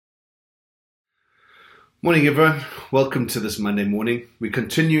Morning, everyone. Welcome to this Monday morning. We're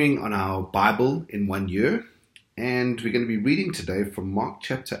continuing on our Bible in 1 year, and we're going to be reading today from Mark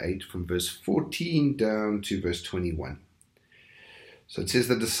chapter 8, from verse 14 down to verse 21. So it says,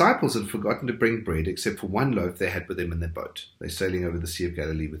 the disciples had forgotten to bring bread except for one loaf they had with them in their boat. They're sailing over the Sea of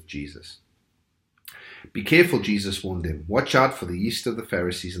Galilee with Jesus. Be careful, Jesus warned them. Watch out for the yeast of the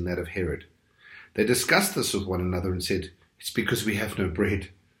Pharisees and that of Herod. They discussed this with one another and said, it's because we have no bread.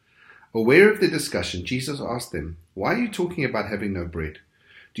 Aware of their discussion, Jesus asked them, why are you talking about having no bread?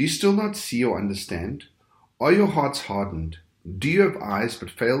 Do you still not see or understand? Are your hearts hardened? Do you have eyes but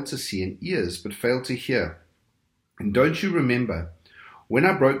fail to see and ears but fail to hear? And don't you remember, when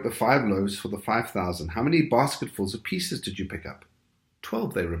I broke the 5 loaves for the 5,000, how many basketfuls of pieces did you pick up?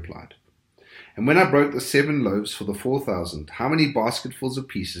 12, they replied. And when I broke the 7 loaves for the 4,000, how many basketfuls of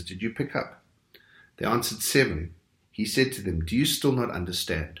pieces did you pick up? They answered 7. He said to them, do you still not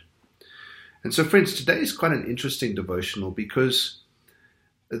understand? And so, friends, today is quite an interesting devotional because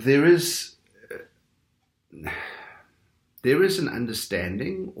there is an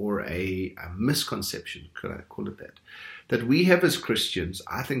understanding or a misconception, could I call it that we have as Christians,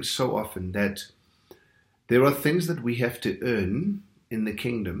 I think so often that there are things that we have to earn in the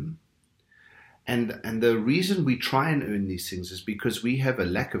kingdom. And the reason we try and earn these things is because we have a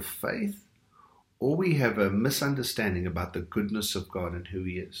lack of faith or we have a misunderstanding about the goodness of God and who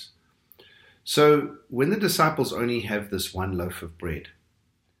He is. So when the disciples only have this one loaf of bread,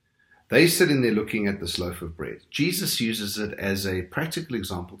 they sitting there looking at this loaf of bread. Jesus uses it as a practical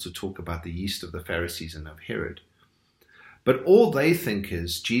example to talk about the yeast of the Pharisees and of Herod. But all they think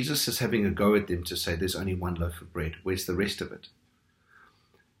is Jesus is having a go at them to say there's only one loaf of bread. Where's the rest of it?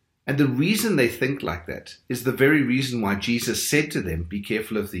 And the reason they think like that is the very reason why Jesus said to them, be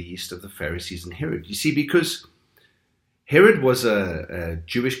careful of the yeast of the Pharisees and Herod. You see, because Herod was a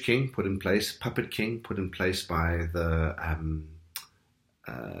Jewish king put in place, puppet king put in place by the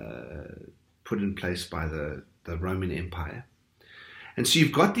Roman Empire. And so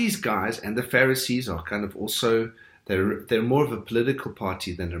you've got these guys, and the Pharisees are kind of also, they're more of a political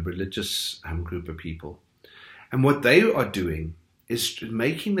party than a religious group of people. And what they are doing is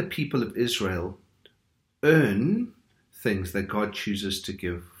making the people of Israel earn things that God chooses to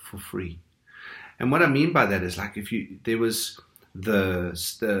give for free. And what I mean by that is like there was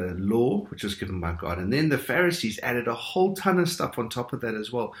the law, which was given by God, and then the Pharisees added a whole ton of stuff on top of that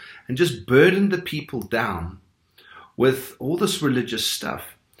as well, and just burdened the people down with all this religious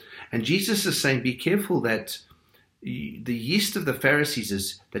stuff. And Jesus is saying, be careful that the yeast of the Pharisees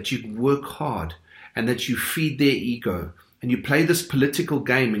is that you work hard and that you feed their ego and you play this political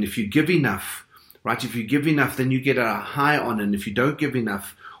game. And if you give enough, right, if you give enough, then you get a high on it. And if you don't give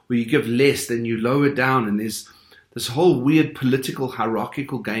enough, or you give less, then you lower down. And there's this whole weird political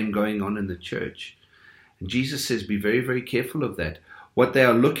hierarchical game going on in the church. And Jesus says, be very, very careful of that. What they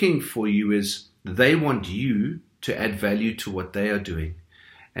are looking for you is they want you to add value to what they are doing.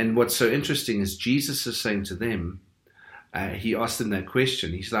 And what's so interesting is Jesus is saying to them, he asked them that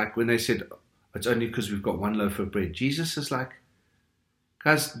question. He's like, when they said, it's only because we've got one loaf of bread. Jesus is like,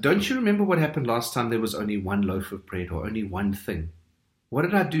 guys, don't you remember what happened last time there was only one loaf of bread or only one thing? What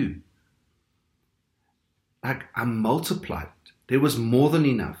did I do? Like, I multiplied it. There was more than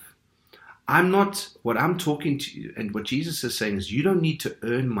enough. What I'm talking to you, and what Jesus is saying is, you don't need to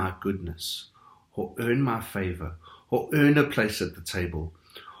earn my goodness, or earn my favor, or earn a place at the table,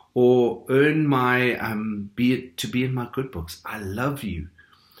 or earn my, to be in my good books. I love you.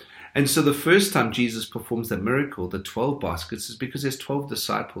 And so the first time Jesus performs that miracle, the 12 baskets, is because there's 12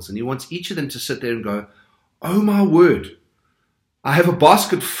 disciples, and he wants each of them to sit there and go, oh my word, I have a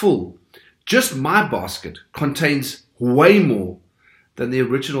basket full. Just my basket contains way more than the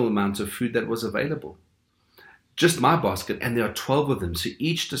original amount of food that was available. Just my basket, and there are 12 of them, so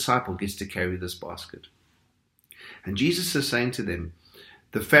each disciple gets to carry this basket. And Jesus is saying to them,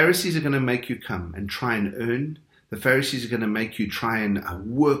 the Pharisees are going to make you come and try and earn. The Pharisees are going to make you try and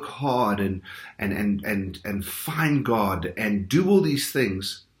work hard and find God and do all these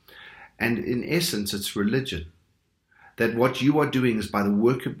things. And in essence, it's religion. That what you are doing is by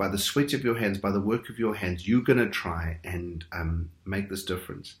the sweat of your hands, by the work of your hands, you're going to try and make this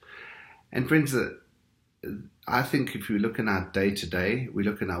difference. And friends, I think if we look in our day today, we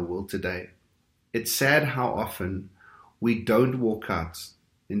look in our world today, it's sad how often we don't walk out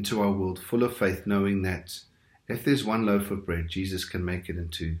into our world full of faith, knowing that if there's one loaf of bread, Jesus can make it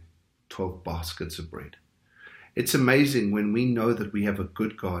into 12 baskets of bread. It's amazing when we know that we have a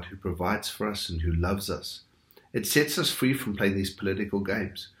good God who provides for us and who loves us. It sets us free from playing these political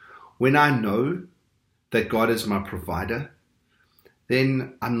games. When I know that God is my provider,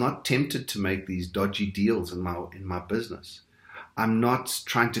 then I'm not tempted to make these dodgy deals in my business. I'm not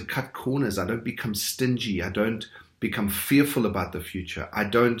trying to cut corners. I don't become stingy. I don't become fearful about the future. I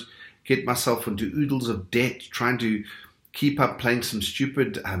don't get myself into oodles of debt trying to keep up playing some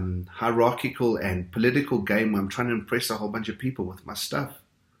stupid hierarchical and political game where I'm trying to impress a whole bunch of people with my stuff.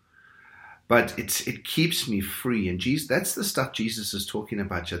 But it keeps me free. And that's the stuff Jesus is talking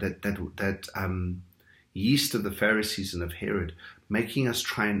about here, that yeast of the Pharisees and of Herod, making us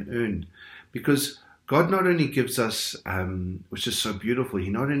try and earn. Because God not only gives us, which is so beautiful, He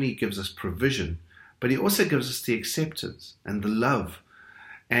not only gives us provision, but He also gives us the acceptance and the love.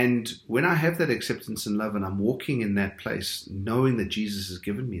 And when I have that acceptance and love and I'm walking in that place, knowing that Jesus has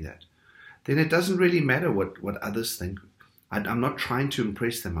given me that, then it doesn't really matter what others think. I'm not trying to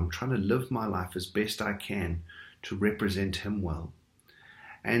impress them. I'm trying to live my life as best I can to represent Him well.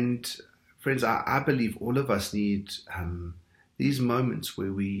 And friends, I believe all of us need these moments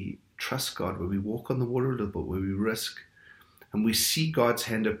where we trust God, where we walk on the water a little bit, where we risk, and we see God's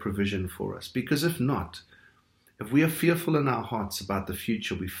hand of provision for us. Because if not, if we are fearful in our hearts about the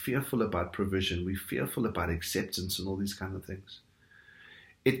future, we're fearful about provision, we're fearful about acceptance and all these kind of things,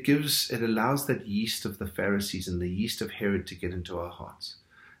 it allows that yeast of the Pharisees and the yeast of Herod to get into our hearts.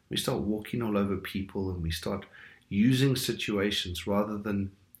 We start walking all over people and we start using situations rather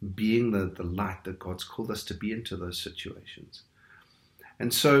than being the light that God's called us to be into those situations.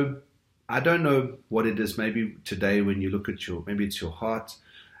 And so I don't know what it is. Maybe today when you look at maybe it's your heart,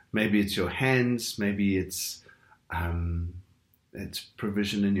 maybe it's your hands, maybe it's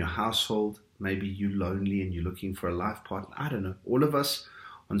provision in your household. Maybe you're lonely and you're looking for a life partner. I don't know. All of us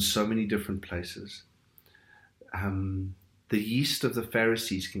on so many different places. The yeast of the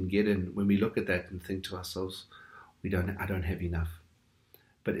Pharisees can get in when we look at that and think to ourselves, I don't have enough.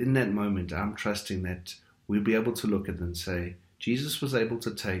 But in that moment, I'm trusting that we'll be able to look at it and say, Jesus was able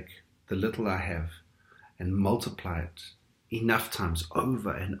to take the little I have and multiply it enough times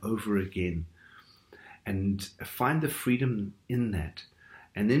over and over again, and find the freedom in that,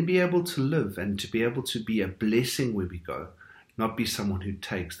 and then be able to live and to be able to be a blessing where we go, not be someone who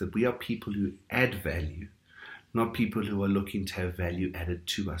takes, that we are people who add value, not people who are looking to have value added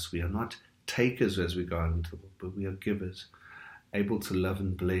to us. We are not takers as we go out into the world, but we are givers, able to love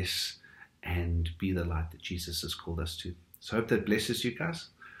and bless and be the light that Jesus has called us to. So I hope that blesses you guys.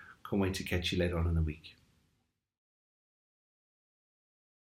 Can't wait to catch you later on in the week.